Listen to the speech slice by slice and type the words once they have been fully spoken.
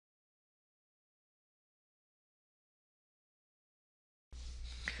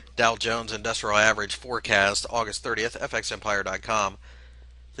Dow Jones Industrial Average forecast, August 30th, FXEmpire.com.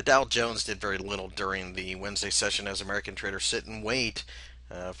 The Dow Jones did very little during the Wednesday session as American traders sit and wait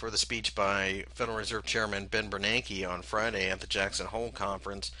for the speech by Federal Reserve Chairman Ben Bernanke on Friday at the Jackson Hole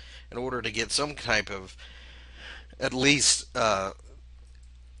Conference in order to get some type of, at least, the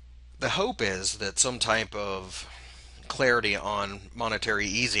hope is that some type of clarity on monetary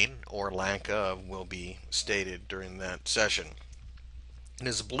easing or lack of will be stated during that session. It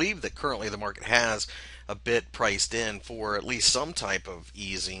is believed that currently the market has a bit priced in for at least some type of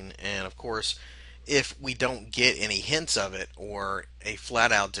easing, and of course, if we don't get any hints of it or a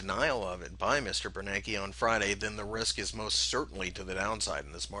flat out denial of it by Mr. Bernanke on Friday, then the risk is most certainly to the downside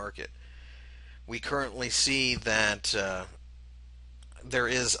in this market. We currently see that there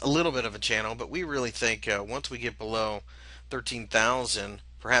is a little bit of a channel, but we really think once we get below 13,000,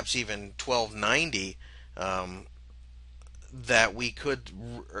 perhaps even 1290, that we could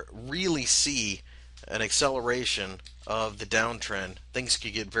really see an acceleration of the downtrend. Things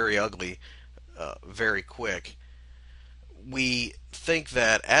could get very ugly very quick. We think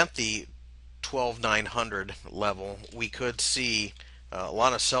that at the 12,900 level, we could see a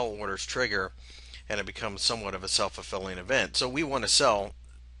lot of sell orders trigger and it becomes somewhat of a self-fulfilling event. So we want to sell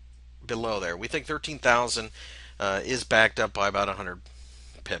below there. We think 13,000 is backed up by about 100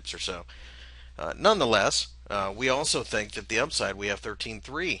 pips or so. Nonetheless, we also think that the upside we have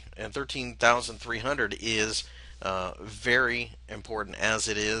 13.3 and 13,300 is very important as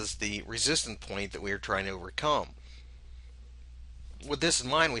it is the resistance point that we are trying to overcome. With this in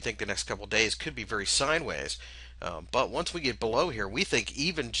mind, we think the next couple of days could be very sideways. But once we get below here, we think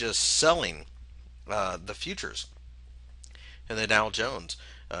even just selling the futures and the Dow Jones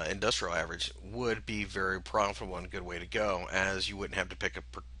Industrial Average would be very profitable and a good way to go, as you wouldn't have to pick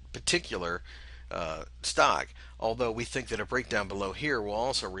a particular stock. Although we think that a breakdown below here will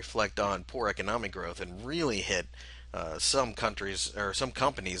also reflect on poor economic growth and really hit some countries or some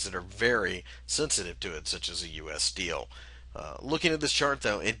companies that are very sensitive to it, such as the U.S. Steel. Looking at this chart,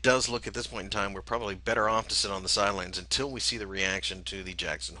 though, it does look at this point in time we're probably better off to sit on the sidelines until we see the reaction to the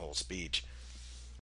Jackson Hole speech.